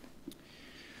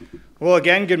Well,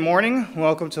 again, good morning.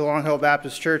 Welcome to Long Hill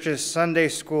Baptist Church's Sunday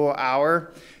School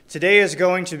Hour. Today is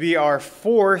going to be our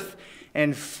fourth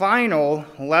and final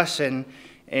lesson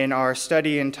in our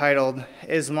study entitled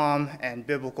Islam and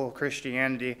Biblical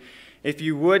Christianity. If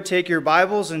you would take your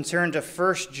Bibles and turn to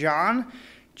 1 John,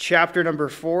 chapter number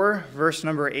 4, verse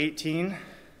number 18.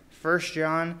 1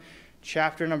 John,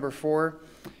 chapter number 4,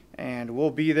 and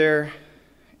we'll be there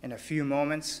in a few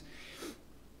moments.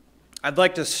 I'd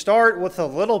like to start with a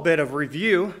little bit of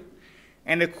review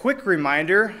and a quick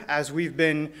reminder, as we've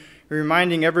been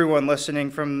reminding everyone listening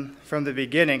from the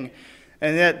beginning,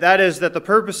 and that is that the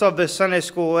purpose of this Sunday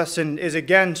school lesson is,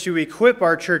 again, to equip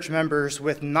our church members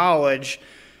with knowledge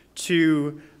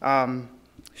to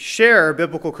share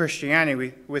biblical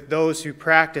Christianity with those who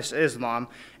practice Islam.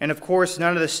 And of course,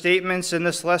 none of the statements in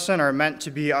this lesson are meant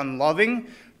to be unloving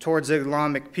towards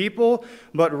Islamic people,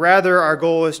 but rather our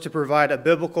goal is to provide a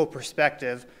biblical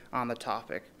perspective on the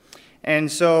topic.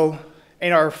 And so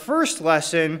in our first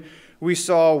lesson, we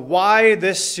saw why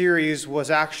this series was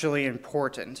actually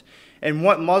important and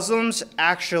what Muslims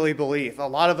actually believe. A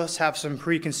lot of us have some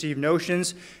preconceived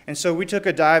notions, and so we took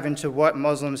a dive into what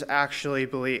Muslims actually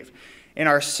believe. In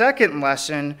our second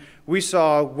lesson, we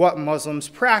saw what Muslims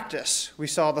practice. We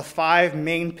saw the 5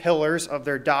 main pillars of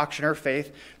their doctrine or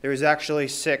faith. There was actually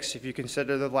 6 if you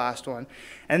consider the last one.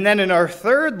 And then in our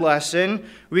third lesson,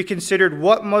 we considered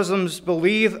what Muslims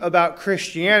believe about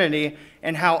Christianity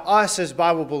and how us as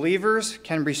Bible believers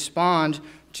can respond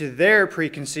to their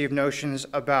preconceived notions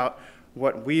about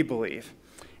what we believe.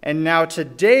 And now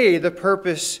today, the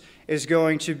purpose is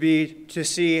going to be to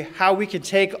see how we can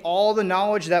take all the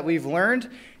knowledge that we've learned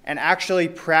and actually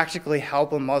practically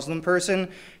help a Muslim person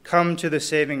come to the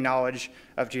saving knowledge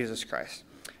of Jesus Christ.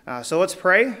 So let's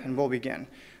pray, and we'll begin.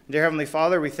 Dear Heavenly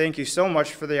Father, we thank you so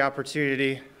much for the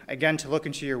opportunity, again, to look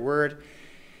into your word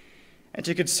and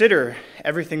to consider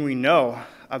everything we know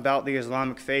about the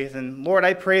Islamic faith. And Lord,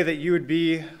 I pray that you would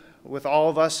be with all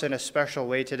of us in a special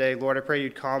way today. Lord, I pray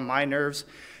you'd calm my nerves.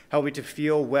 Help me to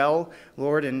feel well,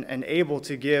 Lord, and able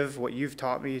to give what you've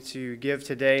taught me to give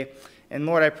today. And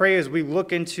Lord, I pray as we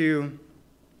look into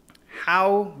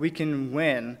how we can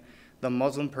win the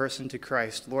Muslim person to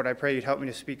Christ, Lord, I pray you'd help me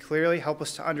to speak clearly, help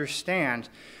us to understand.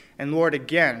 And Lord,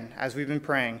 again, as we've been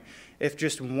praying, if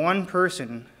just one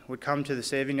person would come to the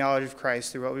saving knowledge of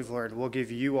Christ through what we've learned, we'll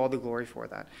give you all the glory for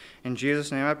that. In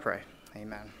Jesus' name I pray.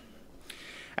 Amen.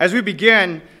 As we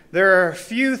begin, there are a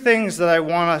few things that I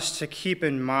want us to keep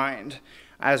in mind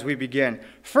as we begin.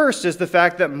 First is the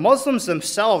fact that Muslims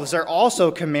themselves are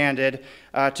also commanded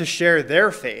to share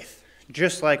their faith,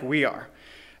 just like we are.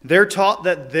 They're taught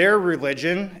that their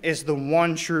religion is the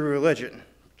one true religion,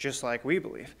 just like we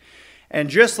believe. And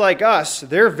just like us,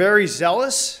 they're very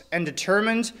zealous and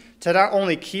determined to not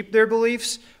only keep their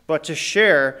beliefs, but to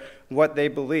share what they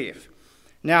believe.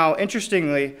 Now,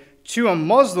 interestingly, to a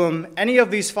Muslim, any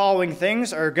of these following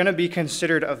things are going to be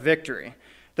considered a victory.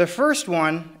 The first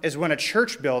one is when a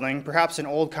church building, perhaps an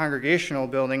old congregational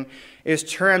building, is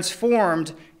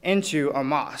transformed into a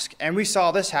mosque. And we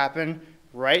saw this happen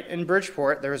right in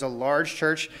Bridgeport. There was a large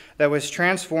church that was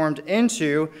transformed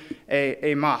into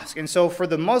a mosque. And so for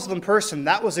the Muslim person,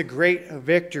 that was a great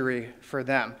victory for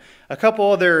them. A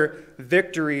couple other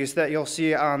victories that you'll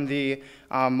see on the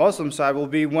Muslim side will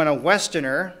be when a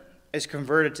Westerner is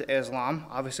converted to Islam.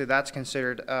 Obviously, that's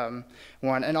considered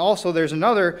one. And also, there's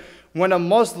another when a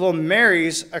Muslim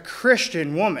marries a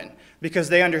Christian woman, because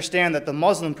they understand that the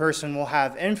Muslim person will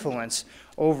have influence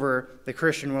over the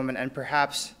Christian woman and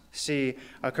perhaps see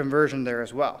a conversion there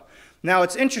as well. Now,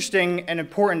 it's interesting and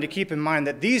important to keep in mind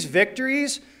that these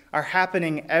victories are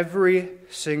happening every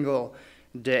single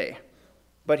day.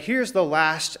 But here's the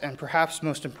last and perhaps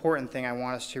most important thing I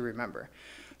want us to remember.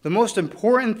 The most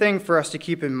important thing for us to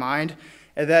keep in mind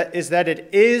is that it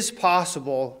is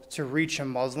possible to reach a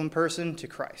Muslim person to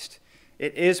Christ.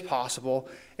 It is possible.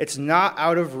 It's not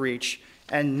out of reach,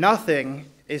 and nothing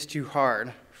is too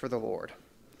hard for the Lord.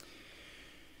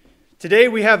 Today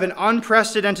we have an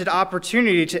unprecedented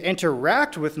opportunity to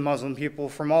interact with Muslim people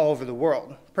from all over the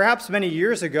world. Perhaps many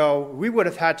years ago, we would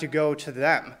have had to go to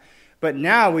them. But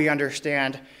now we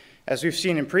understand, as we've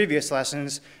seen in previous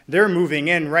lessons, they're moving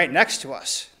in right next to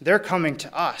us. They're coming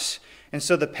to us. And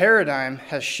so the paradigm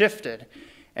has shifted,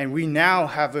 and we now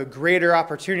have a greater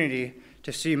opportunity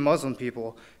to see Muslim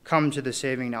people come to the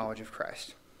saving knowledge of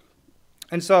Christ.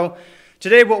 And so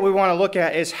today what we want to look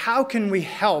at is how can we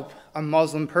help a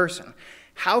Muslim person?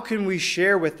 How can we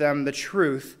share with them the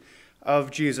truth of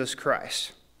Jesus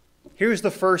Christ? Here's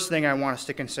the first thing I want us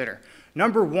to consider.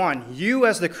 Number one, you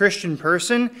as the Christian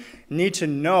person need to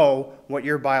know what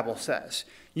your Bible says.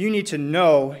 You need to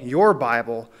know your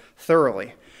Bible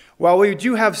thoroughly. While we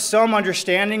do have some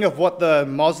understanding of what the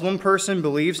Muslim person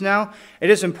believes now, it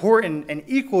is important and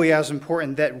equally as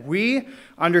important that we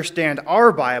understand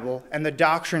our Bible and the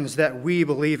doctrines that we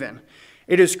believe in.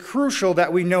 It is crucial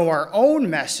that we know our own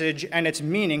message and its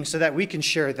meaning so that we can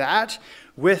share that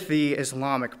with the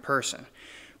Islamic person.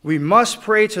 We must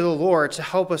pray to the Lord to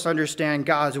help us understand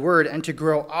God's word and to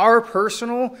grow our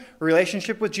personal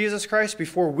relationship with Jesus Christ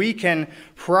before we can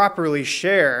properly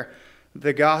share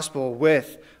the gospel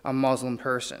with a Muslim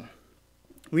person.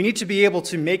 We need to be able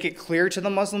to make it clear to the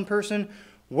Muslim person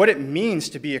what it means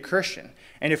to be a Christian.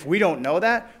 And if we don't know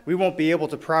that, we won't be able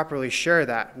to properly share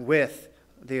that with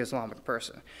the Islamic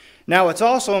person. Now, it's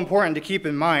also important to keep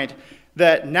in mind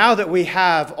that now that we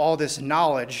have all this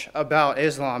knowledge about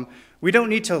Islam, we don't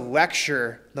need to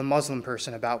lecture the Muslim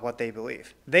person about what they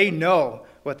believe. They know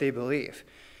what they believe.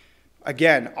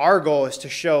 Again, our goal is to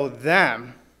show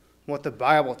them what the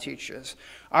Bible teaches.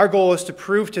 Our goal is to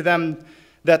prove to them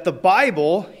that the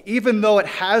Bible, even though it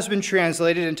has been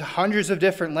translated into hundreds of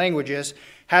different languages,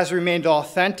 has remained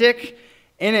authentic,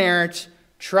 inerrant,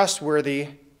 trustworthy,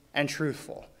 and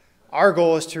truthful. Our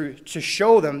goal is to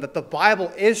show them that the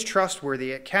Bible is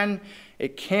trustworthy. It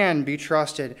can be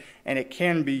trusted, and it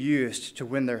can be used to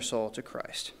win their soul to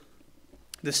Christ.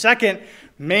 The second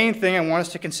main thing I want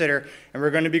us to consider, and we're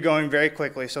going to be going very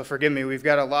quickly, so forgive me, we've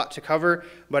got a lot to cover,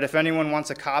 but if anyone wants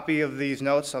a copy of these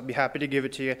notes, I'll be happy to give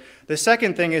it to you. The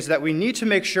second thing is that we need to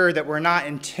make sure that we're not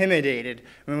intimidated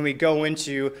when we go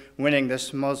into winning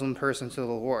this Muslim person to the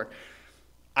Lord.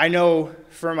 I know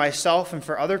for myself and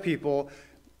for other people,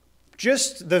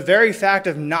 just the very fact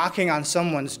of knocking on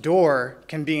someone's door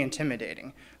can be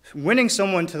intimidating. Winning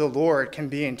someone to the Lord can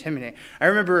be intimidating. I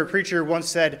remember a preacher once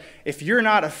said, if you're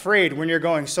not afraid when you're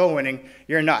going soul winning,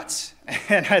 you're nuts.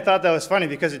 And I thought that was funny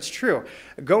because it's true.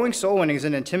 Going soul winning is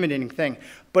an intimidating thing,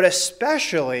 but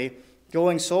especially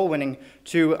going soul winning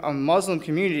to a Muslim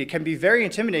community can be very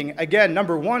intimidating. Again,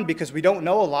 number one, because we don't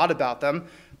know a lot about them,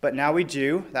 but now we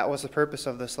do. That was the purpose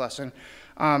of this lesson.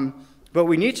 But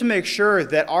we need to make sure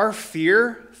that our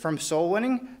fear from soul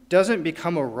winning doesn't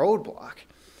become a roadblock.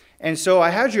 And so I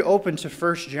had you open to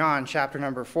 1 John chapter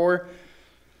number 4,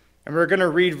 and we're going to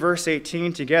read verse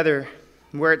 18 together,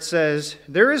 where it says,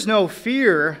 "There is no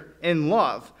fear in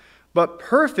love, but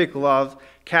perfect love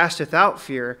casteth out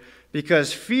fear,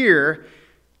 because fear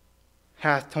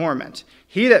hath torment.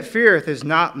 He that feareth is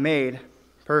not made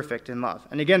perfect in love."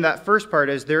 And again, that first part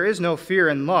is, there is no fear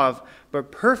in love,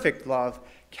 but perfect love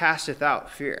casteth out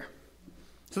fear.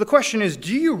 So the question is,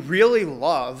 do you really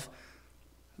love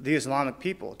the Islamic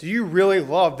people? Do you really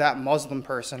love that Muslim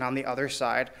person on the other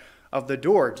side of the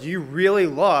door? Do you really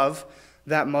love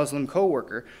that Muslim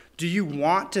coworker? Do you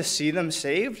want to see them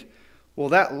saved? Well,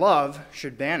 that love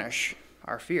should banish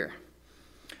our fear.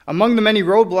 Among the many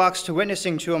roadblocks to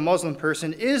witnessing to a Muslim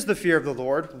person is the fear of the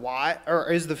Lord. Why?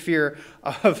 Or is the fear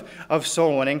of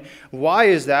soul winning. Why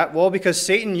is that? Well, because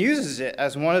Satan uses it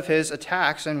as one of his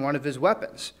attacks and one of his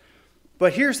weapons.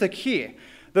 But here's the key.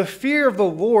 The fear of the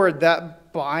Lord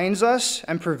that binds us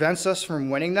and prevents us from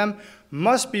winning them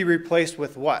must be replaced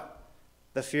with what?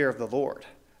 The fear of the Lord.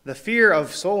 The fear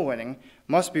of soul winning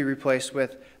must be replaced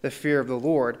with the fear of the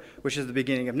Lord, which is the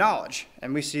beginning of knowledge.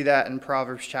 And we see that in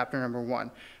Proverbs chapter number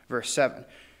 1, verse 7.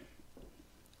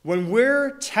 When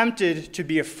we're tempted to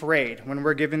be afraid when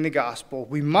we're giving the gospel,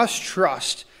 we must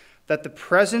trust that the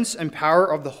presence and power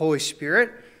of the Holy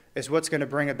Spirit is what's going to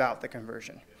bring about the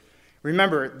conversion.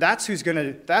 Remember, that's who's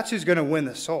going to win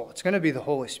the soul. It's going to be the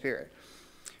Holy Spirit.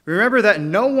 Remember that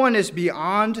no one is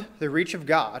beyond the reach of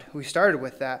God. We started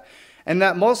with that. And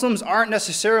that Muslims aren't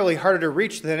necessarily harder to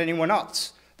reach than anyone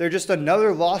else. They're just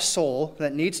another lost soul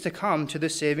that needs to come to the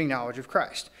saving knowledge of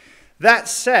Christ. That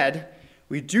said,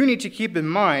 we do need to keep in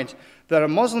mind that a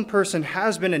Muslim person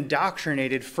has been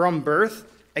indoctrinated from birth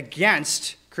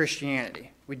against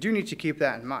Christianity. We do need to keep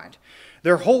that in mind.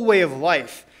 Their whole way of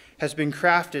life has been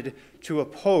crafted to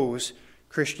oppose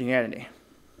Christianity.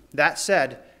 That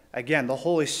said, again, the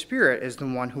Holy Spirit is the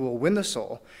one who will win the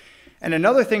soul. And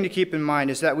another thing to keep in mind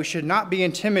is that we should not be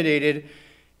intimidated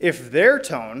if their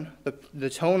tone, the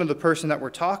tone of the person that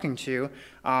we're talking to,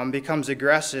 becomes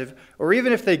aggressive, or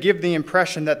even if they give the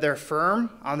impression that they're firm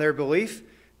on their belief,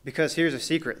 because here's a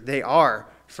secret, they are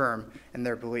firm in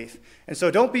their belief. And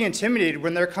so don't be intimidated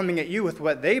when they're coming at you with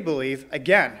what they believe.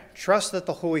 Again, trust that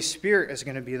the Holy Spirit is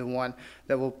going to be the one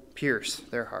that will pierce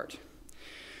their heart.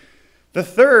 The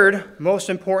third most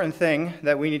important thing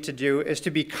that we need to do is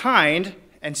to be kind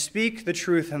and speak the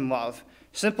truth in love.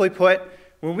 Simply put,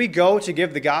 when we go to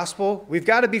give the gospel, we've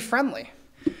got to be friendly.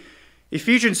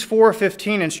 Ephesians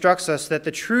 4:15 instructs us that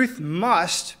the truth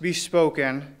must be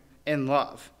spoken in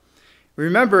love.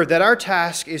 Remember that our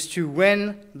task is to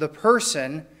win the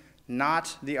person,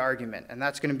 not the argument. And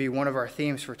that's going to be one of our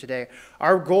themes for today.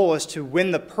 Our goal is to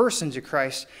win the person to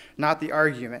Christ, not the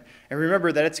argument. And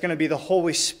remember that it's going to be the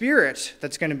Holy Spirit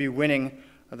that's going to be winning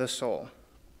the soul.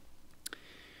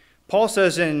 Paul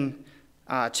says in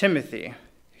Timothy,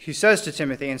 he says to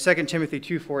Timothy in 2 Timothy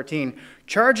 2:14,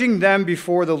 charging them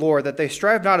before the Lord that they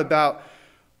strive not about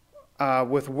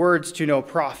with words to no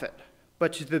profit,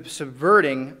 but to the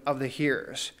subverting of the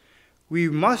hearers. We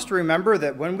must remember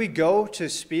that when we go to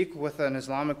speak with an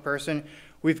Islamic person,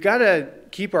 we've got to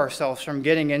keep ourselves from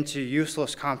getting into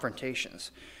useless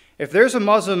confrontations. If there's a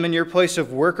Muslim in your place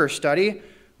of work or study,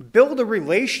 build a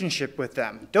relationship with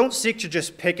them. Don't seek to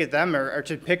just pick at them or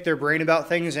to pick their brain about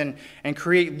things and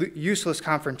create useless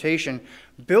confrontation.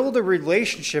 Build a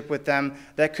relationship with them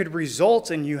that could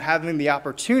result in you having the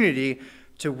opportunity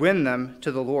to win them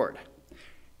to the Lord.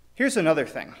 Here's another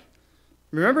thing.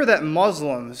 Remember that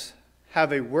Muslims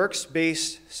have a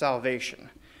works-based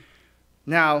salvation.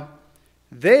 Now,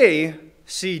 they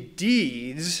see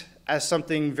deeds as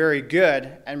something very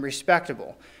good and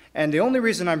respectable. And the only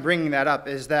reason I'm bringing that up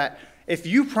is that if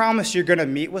you promise you're going to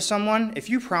meet with someone, if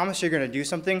you promise you're going to do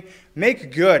something,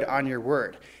 make good on your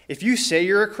word. If you say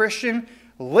you're a Christian,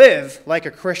 live like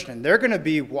a Christian. They're going to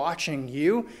be watching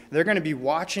you. They're going to be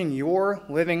watching your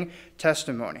living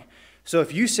testimony. So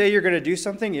if you say you're going to do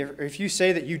something, if you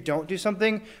say that you don't do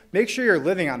something, make sure you're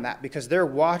living on that because they're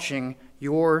watching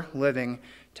your living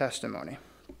testimony.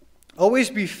 Always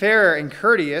be fair and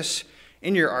courteous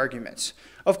in your arguments.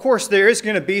 Of course, there is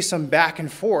going to be some back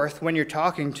and forth when you're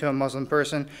talking to a Muslim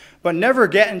person, but never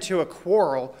get into a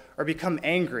quarrel or become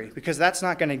angry because that's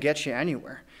not going to get you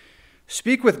anywhere.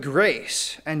 Speak with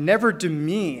grace and never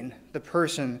demean the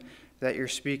person that you're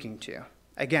speaking to.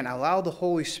 Again, allow the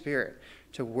Holy Spirit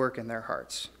to work in their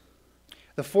hearts.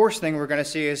 The fourth thing we're going to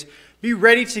see is be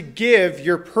ready to give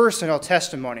your personal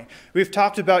testimony. We've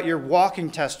talked about your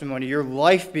walking testimony, your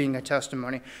life being a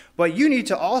testimony, but you need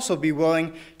to also be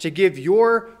willing to give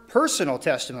your personal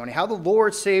testimony, how the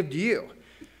Lord saved you.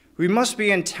 We must be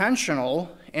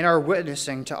intentional in our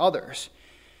witnessing to others.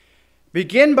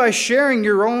 Begin by sharing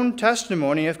your own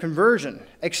testimony of conversion.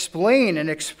 Explain and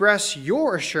express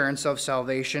your assurance of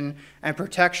salvation and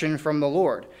protection from the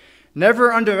Lord.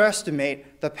 Never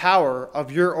underestimate the power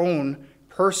of your own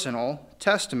personal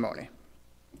testimony.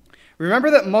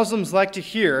 Remember that Muslims like to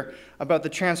hear about the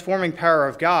transforming power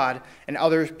of God in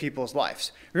other people's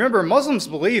lives. Remember, Muslims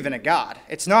believe in a God.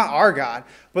 It's not our God,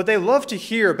 but they love to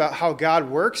hear about how God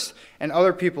works in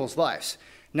other people's lives.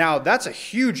 Now, that's a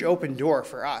huge open door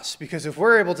for us, because if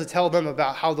we're able to tell them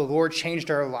about how the Lord changed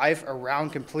our life around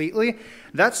completely,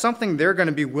 that's something they're going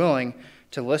to be willing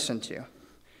to listen to.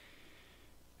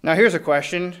 Now, here's a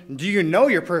question. Do you know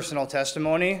your personal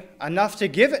testimony enough to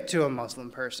give it to a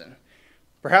Muslim person?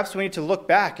 Perhaps we need to look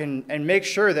back and make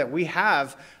sure that we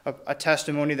have a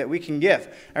testimony that we can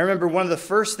give. I remember one of the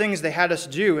first things they had us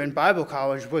do in Bible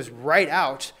college was write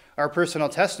out our personal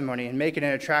testimony and make it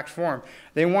in a tract form.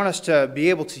 They want us to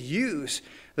be able to use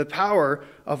the power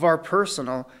of our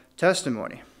personal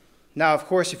testimony. Now, of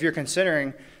course, if you're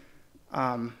considering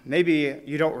maybe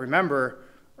you don't remember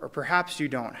or perhaps you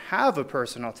don't have a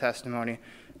personal testimony,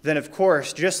 then of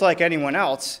course, just like anyone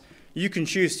else, you can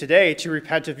choose today to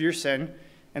repent of your sin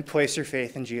and place your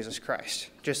faith in Jesus Christ,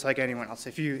 just like anyone else.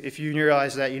 If you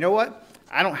realize that, you know what,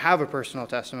 I don't have a personal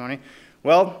testimony,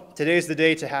 well, today's the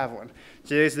day to have one.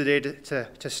 Today's the day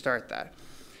to start that.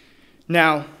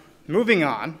 Now, moving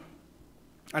on,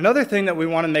 another thing that we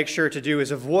want to make sure to do is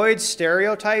avoid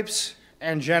stereotypes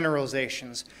and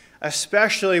generalizations,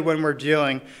 especially when we're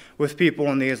dealing with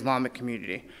people in the Islamic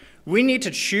community. We need to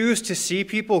choose to see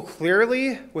people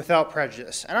clearly without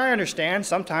prejudice. And I understand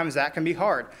sometimes that can be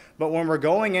hard. But when we're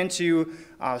going into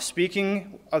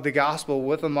speaking of the gospel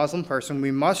with a Muslim person, we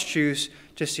must choose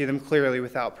to see them clearly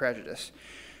without prejudice.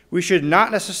 We should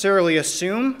not necessarily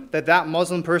assume that that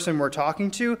Muslim person we're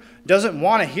talking to doesn't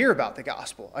want to hear about the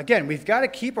gospel. Again, we've got to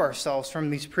keep ourselves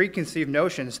from these preconceived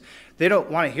notions. They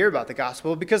don't want to hear about the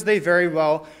gospel because they very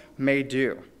well may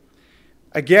do.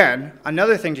 Again,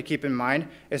 another thing to keep in mind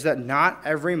is that not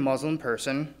every Muslim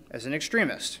person is an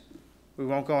extremist. We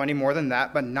won't go any more than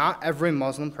that, but not every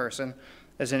Muslim person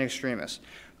is an extremist.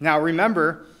 Now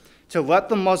remember to let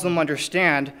the Muslim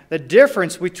understand the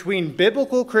difference between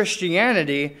biblical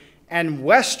Christianity and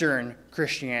Western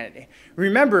Christianity.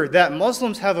 Remember that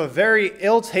Muslims have a very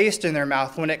ill taste in their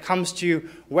mouth when it comes to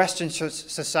Western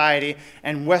society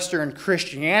and Western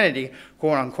Christianity,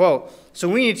 quote unquote. So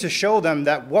we need to show them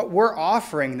that what we're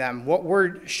offering them, what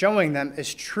we're showing them,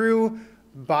 is true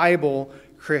Bible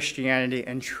Christianity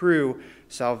and true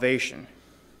salvation.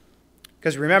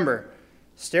 Because remember,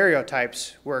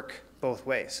 stereotypes work both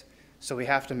ways. So we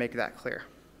have to make that clear.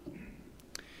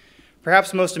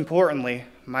 Perhaps most importantly,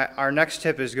 our next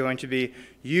tip is going to be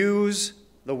use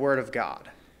the Word of God.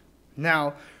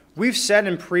 Now, we've said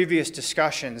in previous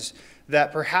discussions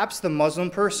that perhaps the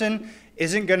Muslim person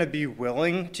isn't going to be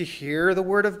willing to hear the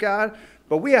Word of God,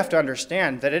 but we have to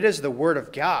understand that it is the Word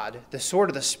of God, the sword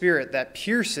of the Spirit, that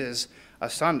pierces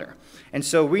asunder. And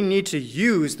so we need to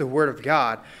use the Word of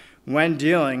God when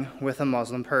dealing with a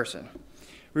Muslim person.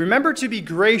 Remember to be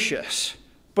gracious,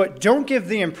 but don't give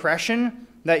the impression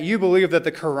that you believe that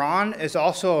the Quran is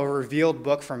also a revealed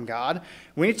book from God.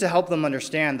 We need to help them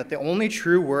understand that the only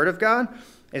true Word of God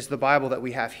is the Bible that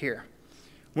we have here.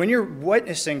 When you're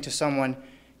witnessing to someone,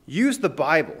 use the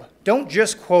Bible. Don't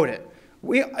just quote it.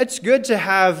 It's good to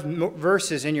have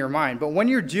verses in your mind, but when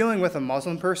you're dealing with a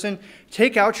Muslim person,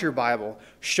 take out your Bible,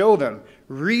 show them,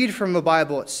 read from the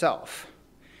Bible itself.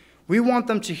 We want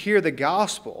them to hear the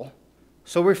gospel,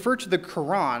 so refer to the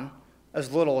Quran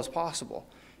as little as possible.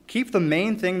 Keep the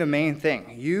main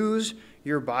thing. Use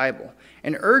your Bible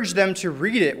and urge them to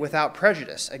read it without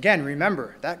prejudice. Again,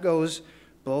 remember, that goes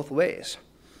both ways.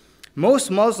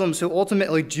 Most Muslims who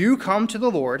ultimately do come to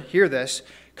the Lord, hear this,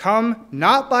 come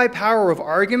not by power of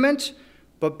argument,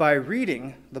 but by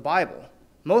reading the Bible.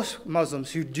 Most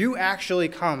Muslims who do actually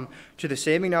come to the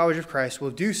saving knowledge of Christ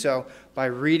will do so by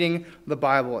reading the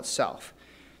Bible itself.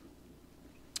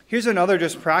 Here's another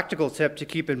just practical tip to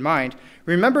keep in mind.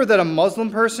 Remember that a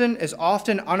Muslim person is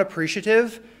often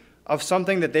unappreciative of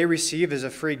something that they receive as a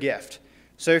free gift.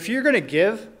 So if you're going to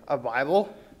give a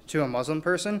Bible to a Muslim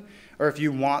person, or if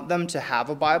you want them to have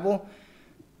a Bible,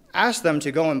 ask them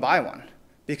to go and buy one.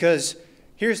 Because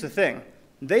here's the thing.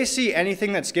 They see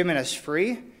anything that's given as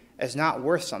free as not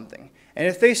worth something. And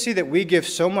if they see that we give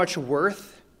so much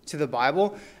worth to the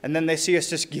Bible, and then they see us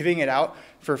just giving it out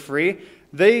for free,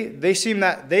 they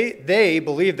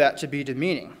believe that to be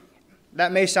demeaning.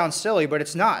 That may sound silly, but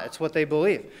it's not. It's what they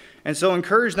believe. And so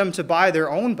encourage them to buy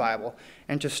their own Bible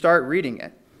and to start reading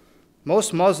it.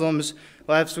 Most Muslims,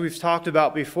 as we've talked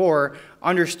about before,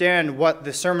 understand what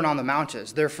the Sermon on the Mount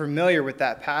is. They're familiar with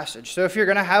that passage. So if you're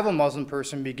going to have a Muslim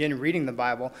person begin reading the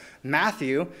Bible,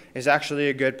 Matthew is actually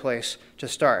a good place to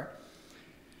start.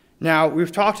 Now,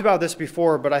 we've talked about this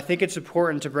before, but I think it's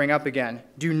important to bring up again.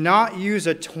 Do not use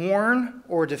a torn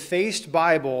or defaced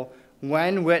Bible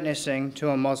when witnessing to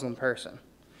a Muslim person.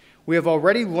 We have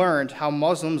already learned how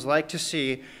Muslims like to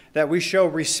see that we show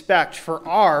respect for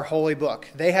our holy book.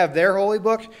 They have their holy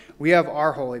book, we have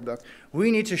our holy book. We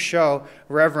need to show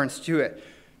reverence to it.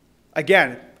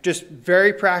 Again, just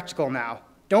very practical now.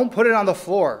 Don't put it on the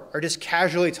floor or just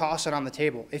casually toss it on the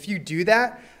table. If you do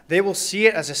that, they will see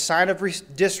it as a sign of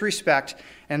disrespect,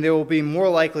 and they will be more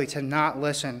likely to not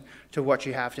listen to what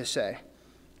you have to say.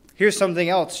 Here's something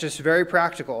else, just very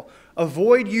practical.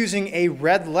 Avoid using a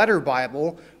red letter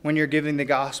Bible when you're giving the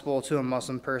gospel to a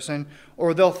Muslim person,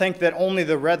 or they'll think that only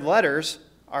the red letters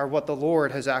are what the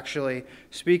Lord has actually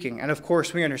speaking. And of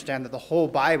course, we understand that the whole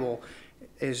Bible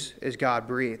is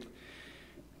God-breathed.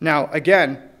 Now,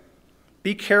 again,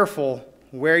 be careful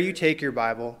where you take your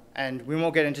Bible, and we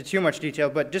won't get into too much detail,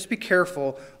 but just be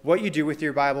careful what you do with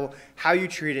your Bible, how you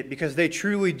treat it, because they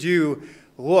truly do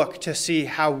look to see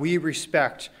how we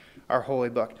respect our holy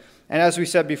book. And as we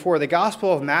said before, the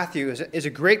Gospel of Matthew is a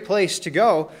great place to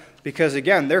go because,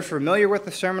 again, they're familiar with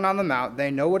the Sermon on the Mount.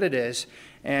 They know what it is,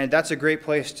 and that's a great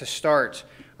place to start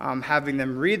having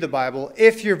them read the Bible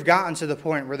if you've gotten to the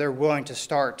point where they're willing to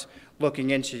start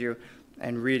looking into you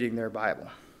and reading their Bible.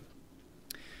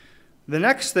 The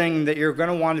next thing that you're going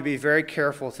to want to be very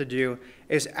careful to do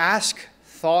is ask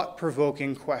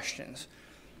thought-provoking questions.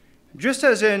 Just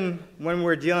as in when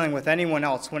we're dealing with anyone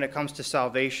else when it comes to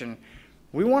salvation,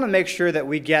 we want to make sure that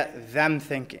we get them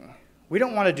thinking. We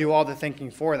don't want to do all the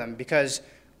thinking for them because,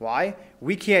 why?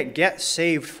 We can't get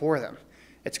saved for them.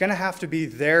 It's going to have to be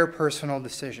their personal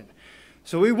decision.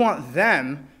 So we want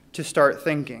them to start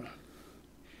thinking.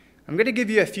 I'm going to give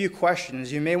you a few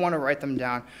questions. You may want to write them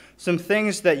down. Some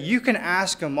things that you can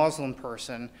ask a Muslim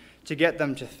person to get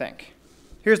them to think.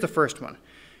 Here's the first one.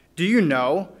 Do you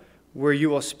know where you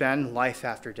will spend life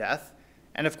after death?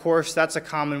 And of course, that's a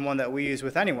common one that we use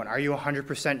with anyone. Are you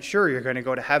 100% sure you're going to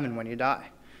go to heaven when you die?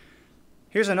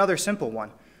 Here's another simple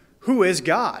one. Who is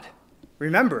God?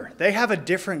 Remember, they have a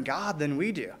different God than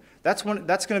we do. That's going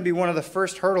to be one of the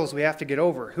first hurdles we have to get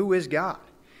over. Who is God?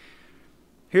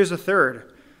 Here's the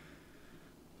third.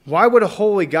 Why would a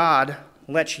holy God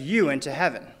let you into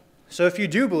heaven? So if you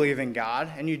do believe in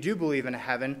God and you do believe in a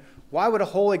heaven, why would a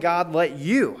holy God let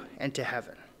you into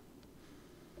heaven?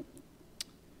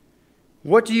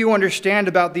 What do you understand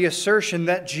about the assertion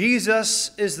that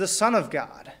Jesus is the Son of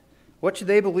God? What do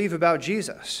they believe about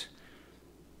Jesus?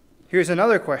 Here's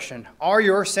another question. Are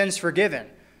your sins forgiven?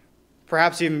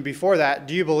 Perhaps even before that,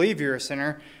 do you believe you're a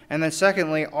sinner? And then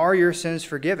secondly, are your sins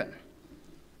forgiven?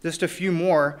 Just a few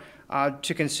more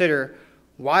to consider.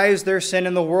 Why is there sin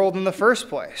in the world in the first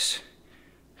place?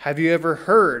 Have you ever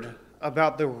heard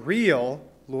about the real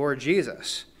Lord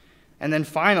Jesus? And then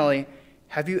finally,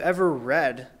 have you ever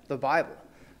read the Bible?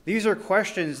 These are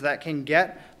questions that can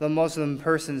get the Muslim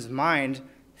person's mind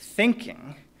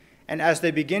thinking. And as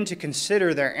they begin to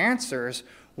consider their answers,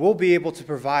 we'll be able to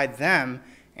provide them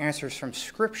answers from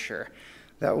Scripture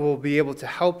that will be able to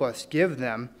help us give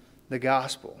them the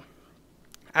gospel.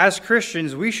 As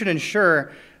Christians, we should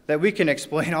ensure that we can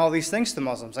explain all these things to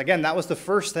Muslims. Again, that was the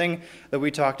first thing that we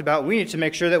talked about. We need to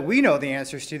make sure that we know the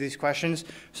answers to these questions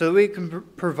so that we can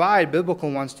provide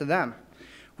biblical ones to them.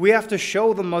 We have to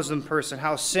show the Muslim person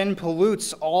how sin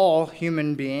pollutes all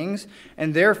human beings,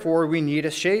 and therefore we need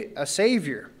a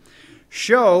savior.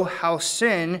 Show how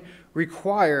sin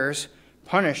requires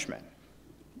punishment.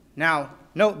 Now,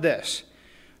 note this.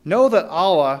 Know that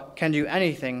Allah can do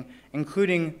anything,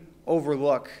 including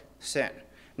overlook sin.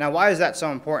 Now, why is that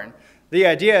so important? The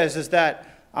idea is that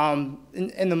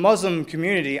in the Muslim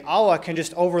community, Allah can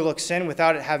just overlook sin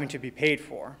without it having to be paid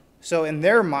for. So in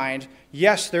their mind,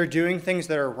 yes, they're doing things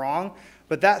that are wrong,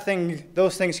 but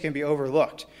those things can be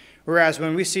overlooked. Whereas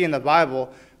when we see in the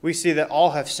Bible, we see that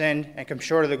all have sinned and come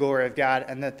short of the glory of God,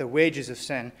 and that the wages of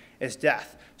sin is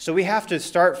death. So we have to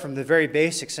start from the very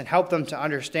basics and help them to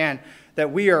understand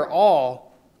that we are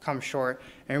all come short,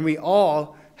 and we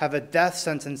all have a death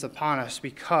sentence upon us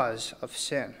because of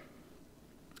sin.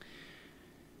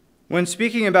 When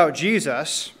speaking about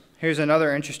Jesus, here's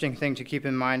another interesting thing to keep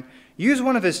in mind. Use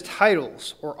one of his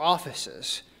titles or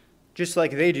offices, just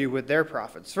like they do with their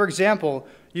prophets. For example,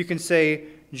 you can say,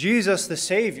 Jesus the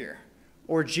Savior,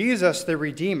 or Jesus the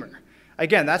Redeemer.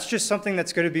 Again, that's just something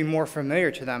that's going to be more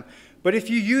familiar to them. But if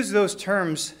you use those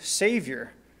terms,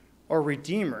 Savior or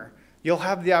Redeemer, you'll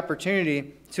have the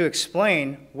opportunity to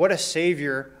explain what a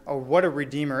Savior or what a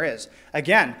Redeemer is.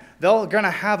 Again, they're going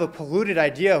to have a polluted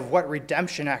idea of what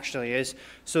redemption actually is.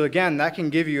 So again, that can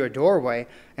give you a doorway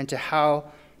into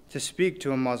how to speak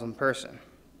to a Muslim person.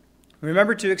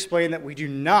 Remember to explain that we do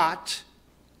not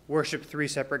worship three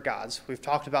separate gods. We've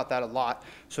talked about that a lot,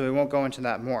 so we won't go into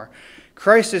that more.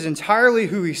 Christ is entirely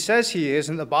who he says he is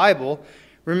in the Bible.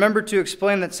 Remember to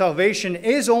explain that salvation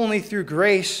is only through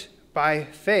grace by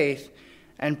faith,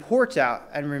 and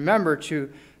remember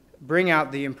to bring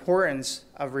out the importance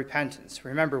of repentance.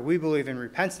 Remember, we believe in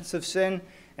repentance of sin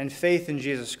and faith in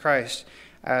Jesus Christ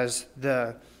as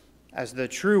the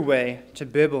true way to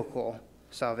biblical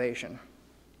salvation.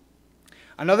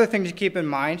 Another thing to keep in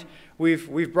mind,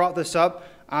 we've brought this up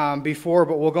before,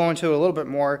 but we'll go into it a little bit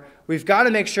more. We've got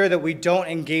to make sure that we don't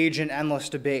engage in endless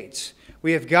debates.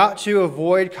 We have got to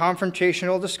avoid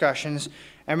confrontational discussions,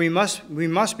 and we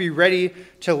must be ready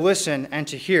to listen and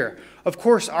to hear. Of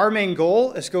course, our main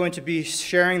goal is going to be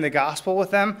sharing the gospel with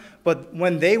them, but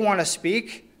when they want to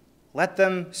speak, let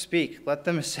them speak. Let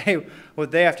them say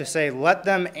what they have to say. Let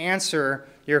them answer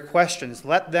your questions.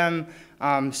 Let them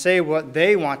say what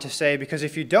they want to say, because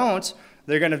if you don't,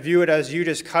 they're going to view it as you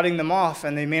just cutting them off,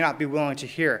 and they may not be willing to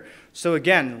hear. So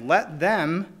again, let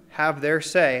them have their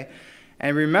say,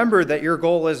 and remember that your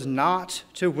goal is not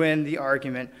to win the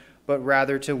argument, but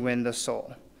rather to win the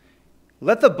soul.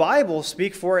 Let the Bible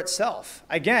speak for itself.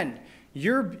 Again,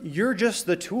 you're just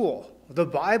the tool. The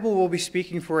Bible will be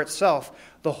speaking for itself.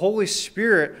 The Holy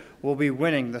Spirit will be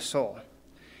winning the soul.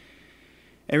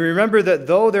 And remember that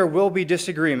though there will be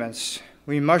disagreements,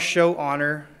 we must show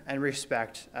honor and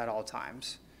respect at all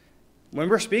times. When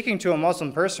we're speaking to a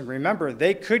Muslim person, remember,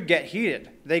 they could get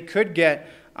heated. They could get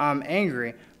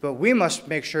angry, but we must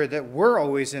make sure that we're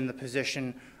always in the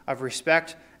position of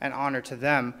respect and honor to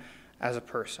them as a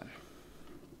person.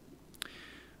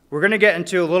 We're going to get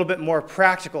into a little bit more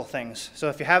practical things. So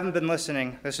if you haven't been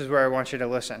listening, this is where I want you to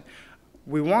listen.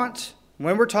 When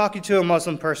we're talking to a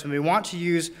Muslim person, we want to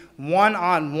use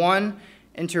one-on-one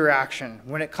interaction.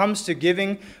 When it comes to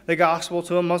giving the gospel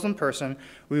to a Muslim person,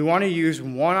 we want to use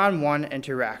one-on-one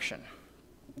interaction.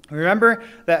 Remember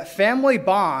that family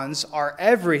bonds are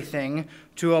everything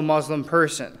to a Muslim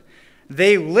person.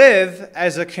 They live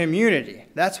as a community.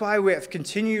 That's why we have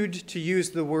continued to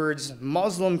use the words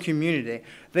Muslim community.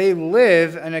 They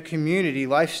live in a community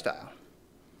lifestyle.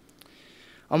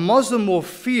 A Muslim will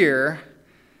fear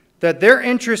that their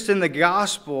interest in the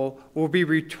gospel will be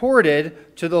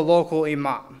retorted to the local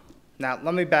imam. Now,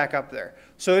 let me back up there.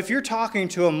 So if you're talking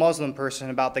to a Muslim person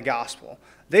about the gospel,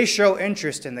 they show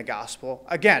interest in the gospel.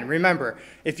 Again, remember,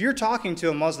 if you're talking to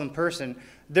a Muslim person,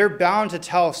 they're bound to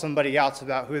tell somebody else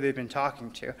about who they've been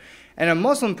talking to. And a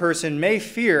Muslim person may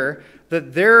fear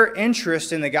that their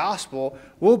interest in the gospel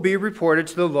will be reported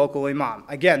to the local imam.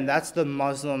 Again, that's the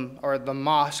Muslim or the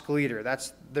mosque leader.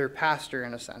 That's their pastor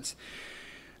in a sense.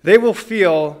 They will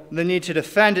feel the need to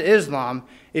defend Islam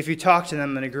if you talk to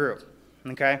them in a group.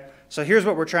 Okay? So here's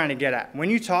what we're trying to get at. When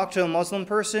you talk to a Muslim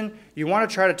person, you want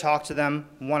to try to talk to them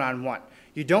one-on-one.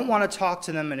 You don't want to talk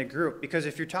to them in a group, because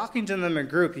if you're talking to them in a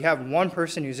group, you have one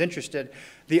person who's interested.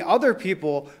 The other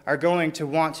people are going to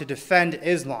want to defend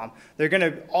Islam. They're going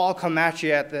to all come at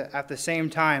you at the same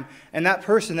time, and that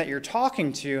person that you're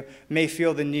talking to may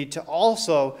feel the need to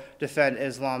also defend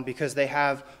Islam because they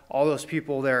have all those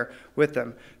people there with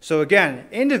them. So again,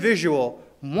 individual,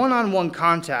 one-on-one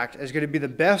contact is going to be the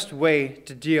best way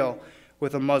to deal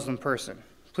with a Muslim person.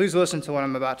 Please listen to what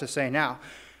I'm about to say now.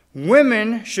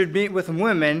 Women should meet with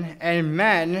women, and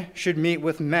men should meet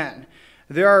with men.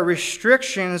 There are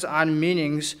restrictions on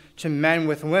meetings to men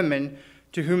with women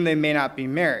to whom they may not be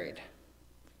married.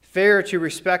 Failure to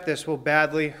respect this will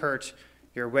badly hurt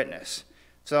your witness.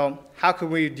 So how can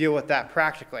we deal with that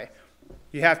practically?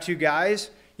 You have two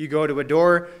guys, you go to a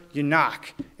door, you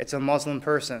knock. It's a Muslim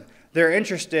person. They're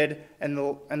interested in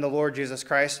the Lord Jesus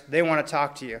Christ. They want to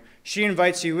talk to you. She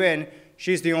invites you in.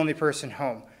 She's the only person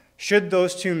home. Should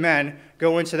those two men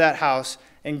go into that house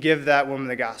and give that woman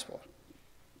the gospel?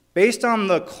 Based on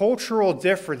the cultural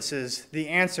differences, the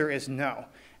answer is no.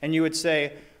 And you would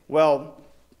say, well,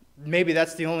 maybe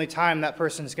that's the only time that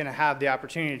person is going to have the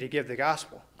opportunity to give the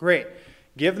gospel. Great.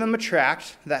 Give them a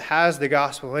tract that has the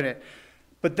gospel in it.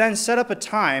 But then set up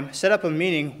a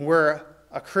meeting where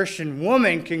a Christian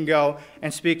woman can go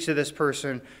and speak to this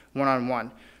person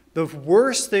one-on-one. The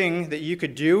worst thing that you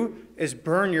could do is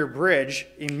burn your bridge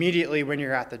immediately when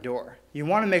you're at the door. You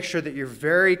want to make sure that you're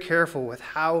very careful with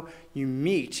how you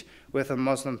meet with a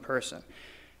Muslim person.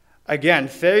 Again,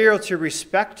 failure to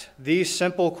respect these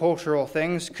simple cultural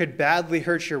things could badly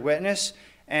hurt your witness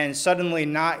and suddenly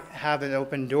not have an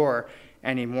open door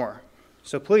anymore.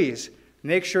 So please,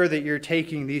 make sure that you're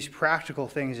taking these practical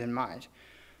things in mind.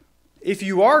 If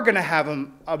you are going to have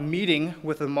a meeting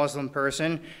with a Muslim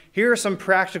person, here are some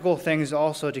practical things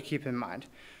also to keep in mind.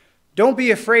 Don't be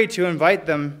afraid to invite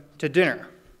them to dinner.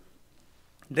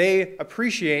 They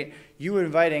appreciate you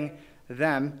inviting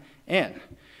them in.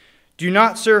 Do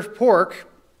not serve pork,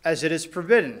 as it is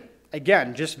forbidden.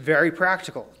 Again, just very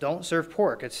practical. Don't serve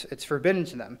pork. It's forbidden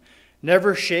to them.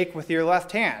 Never shake with your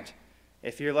left hand.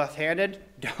 If you're left-handed,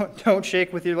 don't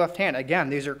shake with your left hand.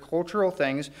 Again, these are cultural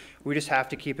things we just have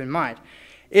to keep in mind.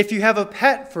 If you have a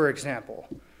pet, for example,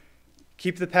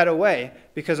 keep the pet away,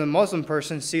 because a Muslim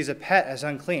person sees a pet as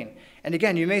unclean. And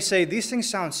again, you may say, these things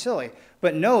sound silly,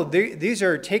 but no, these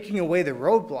are taking away the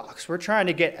roadblocks. We're trying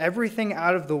to get everything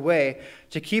out of the way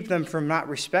to keep them from not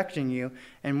respecting you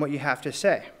and what you have to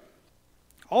say.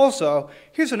 Also,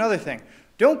 here's another thing.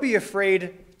 Don't be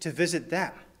afraid to visit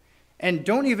them. And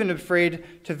don't even be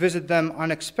afraid to visit them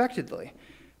unexpectedly,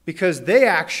 because they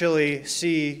actually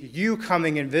see you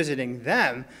coming and visiting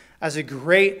them as a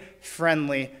great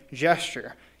friendly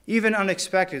gesture, even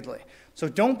unexpectedly. So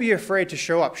don't be afraid to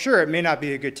show up. Sure, it may not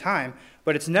be a good time,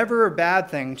 but it's never a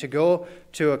bad thing to go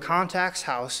to a contact's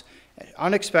house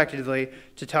unexpectedly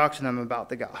to talk to them about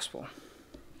the gospel.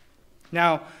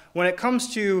 Now, when it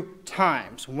comes to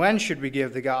times, when should we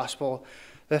give the gospel?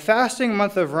 The fasting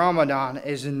month of Ramadan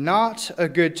is not a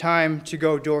good time to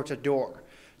go door to door.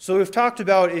 So we've talked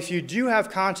about if you do have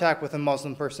contact with a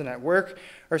Muslim person at work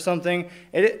or something,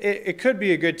 it could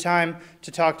be a good time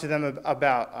to talk to them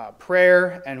about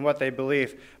prayer and what they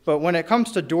believe. But when it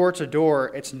comes to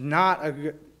door, it's not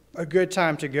a good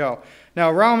time to go.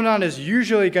 Now, Ramadan is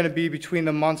usually going to be between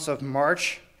the months of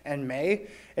March and May.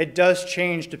 It does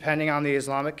change depending on the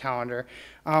Islamic calendar.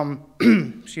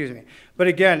 Excuse me. But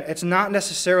again, it's not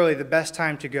necessarily the best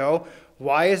time to go.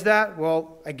 Why is that?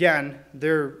 Well, again,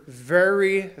 they're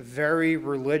very, very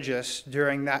religious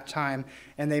during that time,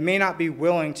 and they may not be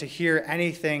willing to hear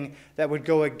anything that would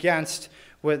go against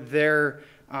what their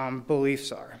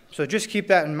beliefs are. So just keep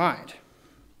that in mind.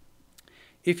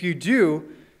 If you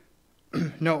do,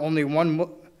 no, only one,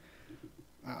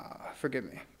 forgive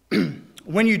me.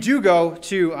 When you do go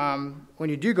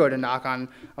to knock on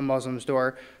a Muslim's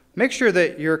door, make sure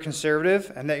that you're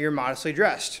conservative and that you're modestly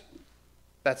dressed.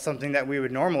 That's something that we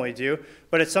would normally do,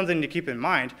 but it's something to keep in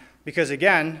mind because,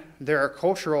 again, there are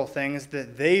cultural things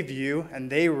that they view and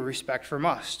they respect from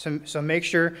us. So make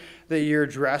sure that you're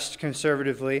dressed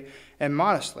conservatively and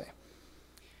modestly.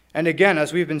 And again,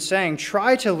 as we've been saying,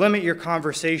 try to limit your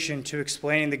conversation to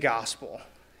explaining the gospel.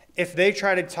 If they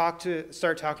try to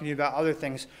start talking to you about other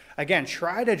things, again,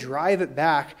 try to drive it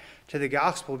back to the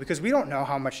gospel because we don't know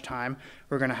how much time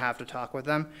we're going to have to talk with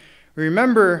them.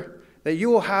 Remember that you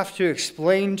will have to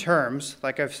explain terms,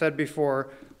 like I've said before,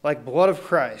 like blood of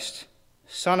Christ,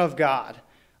 Son of God,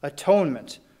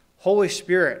 atonement, Holy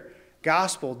Spirit,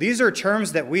 gospel. These are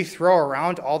terms that we throw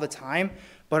around all the time,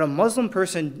 but a Muslim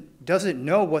person doesn't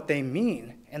know what they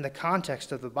mean in the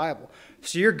context of the Bible.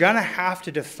 So you're going to have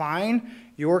to define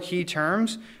your key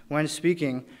terms when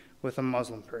speaking with a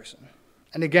Muslim person.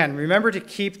 And again, remember to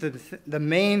keep the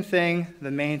main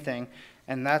thing,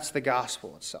 and that's the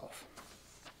gospel itself.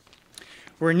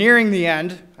 We're nearing the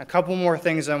end. A couple more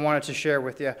things I wanted to share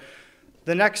with you.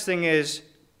 The next thing is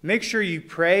make sure you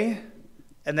pray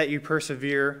and that you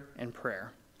persevere in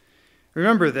prayer.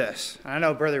 Remember this, and I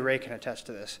know Brother Ray can attest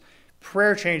to this.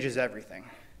 Prayer changes everything.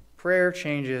 Prayer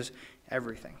changes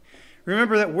everything.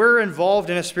 Remember that we're involved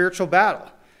in a spiritual battle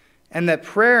and that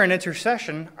prayer and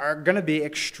intercession are going to be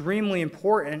extremely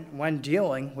important when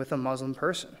dealing with a Muslim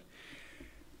person.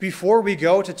 Before we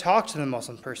go to talk to the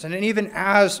Muslim person, and even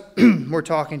as we're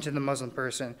talking to the Muslim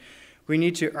person, we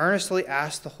need to earnestly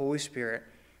ask the Holy Spirit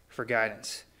for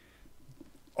guidance.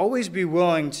 Always be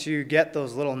willing to get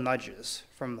those little nudges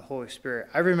from the Holy Spirit.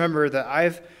 I remember that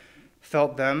I've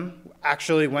felt them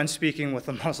actually when speaking with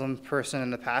a Muslim person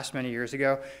in the past many years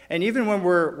ago. And even when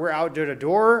we're out door to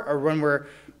door or when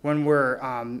we're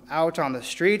out on the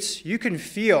streets, you can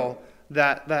feel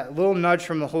that little nudge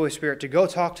from the Holy Spirit to go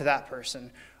talk to that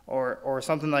person or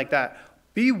something like that.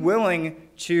 Be willing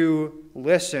to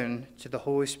listen to the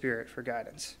Holy Spirit for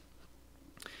guidance.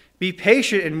 Be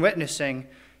patient in witnessing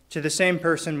to the same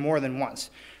person more than once.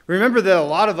 Remember that a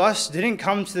lot of us didn't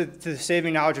come to the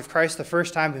saving knowledge of Christ the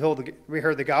first time we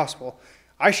heard the gospel.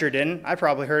 I sure didn't. I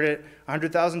probably heard it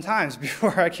 100,000 times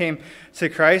before I came to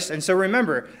Christ. And so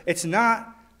remember, it's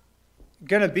not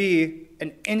going to be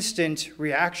an instant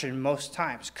reaction most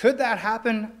times. Could that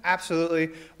happen? Absolutely.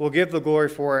 We'll give the glory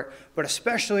for it. But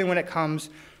especially when it comes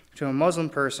to a Muslim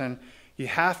person, you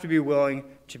have to be willing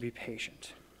to be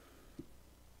patient.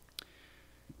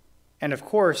 And of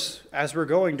course, as we're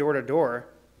going door to door,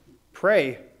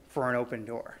 pray for an open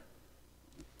door.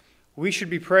 We should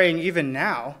be praying even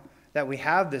now that we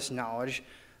have this knowledge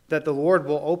that the Lord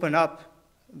will open up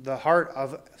the heart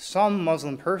of some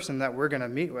Muslim person that we're going to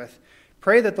meet with.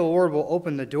 Pray that the Lord will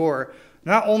open the door,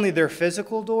 not only their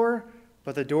physical door,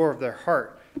 but the door of their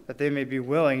heart, that they may be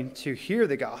willing to hear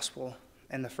the gospel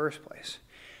in the first place.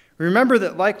 Remember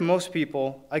that like most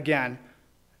people, again,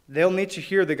 they'll need to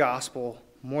hear the gospel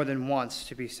more than once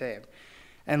to be saved.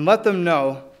 And let them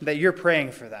know that you're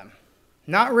praying for them.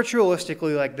 Not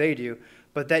ritualistically like they do,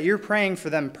 but that you're praying for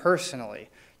them personally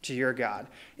to your God.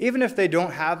 Even if they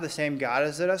don't have the same God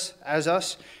as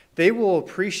us, they will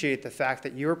appreciate the fact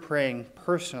that you're praying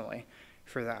personally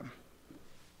for them.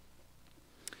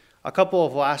 A couple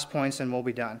of last points and we'll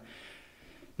be done.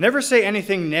 Never say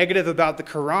anything negative about the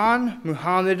Quran,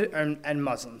 Muhammad, and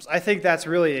Muslims. I think that's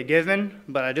really a given,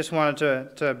 but I just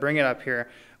wanted to bring it up here.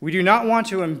 We do not want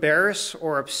to embarrass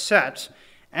or upset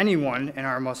anyone in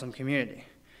our Muslim community.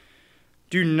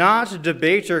 Do not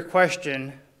debate or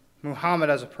question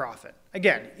Muhammad as a prophet.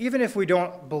 Again, even if we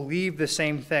don't believe the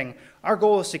same thing, our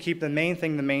goal is to keep the main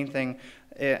thing,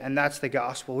 and that's the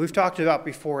gospel. We've talked about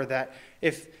before that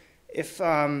if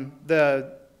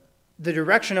the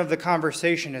direction of the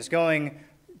conversation is going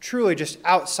truly just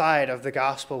outside of the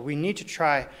gospel, we need to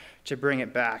try to bring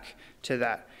it back to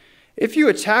that. If you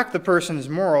attack the person's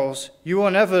morals, you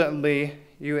inevitably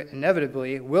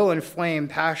will inflame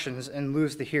passions and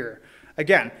lose the hearer.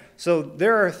 Again, so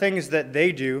there are things that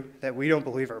they do that we don't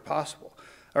believe are possible,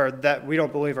 or that we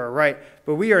don't believe are right,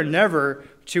 but we are never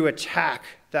to attack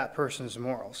that person's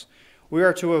morals. We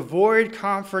are to avoid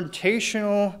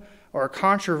confrontational or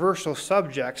controversial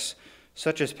subjects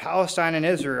such as Palestine and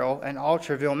Israel and all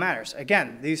trivial matters.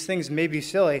 Again, these things may be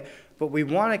silly, but we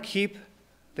want to keep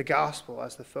the gospel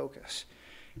as the focus.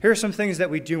 Here are some things that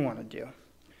we do want to do.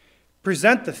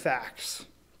 Present the facts,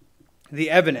 the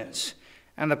evidence,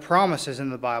 and the promises in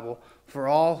the Bible for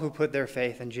all who put their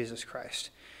faith in Jesus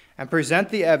Christ. And present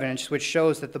the evidence which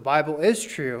shows that the Bible is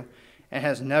true and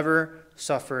has never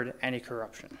suffered any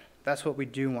corruption. That's what we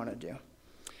do want to do.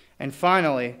 And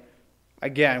finally,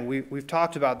 again, we've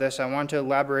talked about this. I want to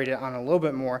elaborate it on a little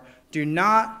bit more. Do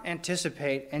not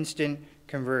anticipate instant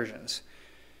conversions.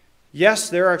 Yes,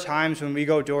 there are times when we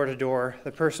go door to door,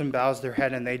 the person bows their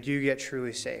head and they do get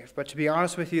truly saved. But to be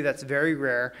honest with you, that's very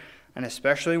rare, and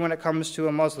especially when it comes to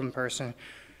a Muslim person,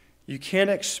 you can't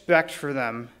expect for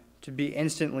them to be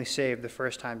instantly saved the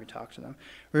first time you talk to them.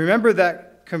 Remember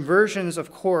that conversions,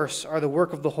 of course, are the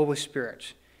work of the Holy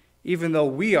Spirit, even though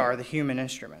we are the human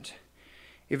instrument.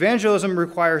 Evangelism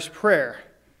requires prayer,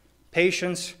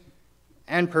 patience,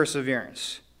 and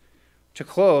perseverance. To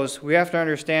close, we have to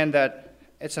understand that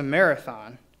it's a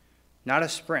marathon, not a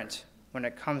sprint, when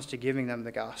it comes to giving them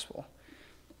the gospel.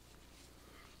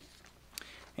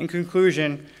 In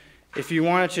conclusion, if you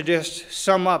wanted to just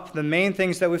sum up the main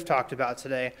things that we've talked about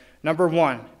today, number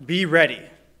 1, be ready.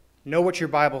 Know what your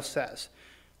Bible says.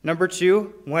 Number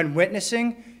 2, when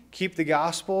witnessing, keep the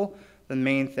gospel the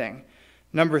main thing.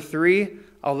 Number 3,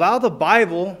 allow the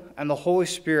Bible and the Holy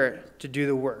Spirit to do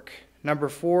the work. Number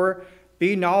 4,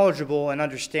 be knowledgeable and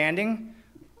understanding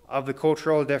of the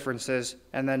cultural differences.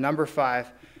 And then number 5,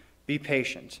 be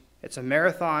patient. It's a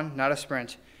marathon, not a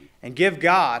sprint. And give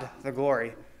God the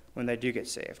glory when they do get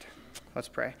saved. Let's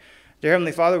pray. Dear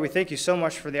Heavenly Father, we thank you so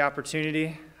much for the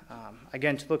opportunity,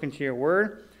 again, to look into your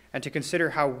word and to consider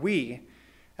how we,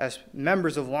 as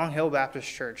members of Long Hill Baptist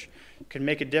Church, can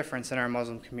make a difference in our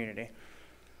Muslim community.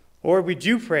 Lord, we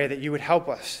do pray that you would help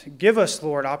us. Give us,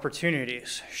 Lord,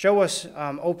 opportunities. Show us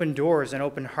open doors and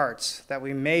open hearts that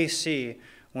we may see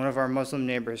one of our Muslim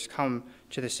neighbors come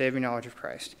to the saving knowledge of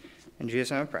Christ. In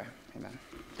Jesus' name I pray. Amen.